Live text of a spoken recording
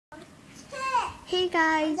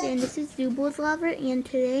guys, and this is Zubo's Lover, and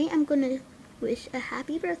today I'm going to wish a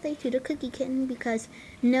happy birthday to the Cookie Kitten because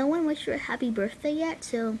no one wished her a happy birthday yet,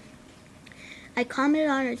 so I commented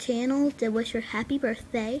on her channel to wish her happy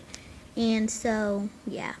birthday, and so,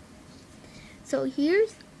 yeah. So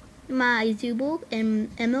here's my Zubo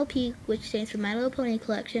and MLP, which stands for My Little Pony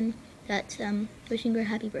Collection, that's wishing her a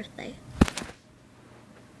happy birthday.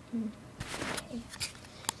 Okay.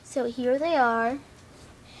 So here they are.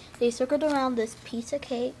 They circled around this piece of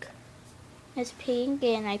cake. It's pink,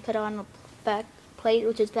 and I put on a back plate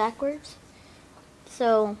which is backwards.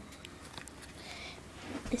 So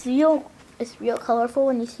it's real colorful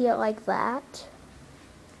when you see it like that.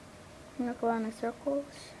 Look around the circles.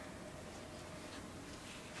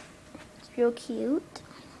 It's real cute.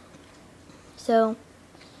 So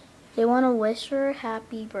they want to wish her a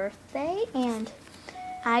happy birthday, and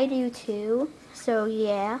I do too. So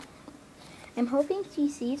yeah. I'm hoping she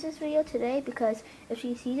sees this video today, because if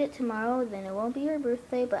she sees it tomorrow, then it won't be her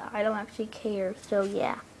birthday, but I don't actually care, so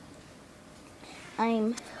yeah.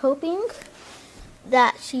 I'm hoping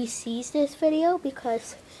that she sees this video,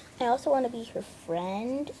 because I also want to be her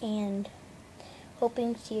friend, and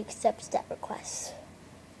hoping she accepts that request.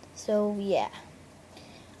 So yeah.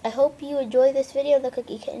 I hope you enjoy this video, the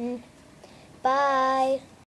Cookie Kitten. Bye!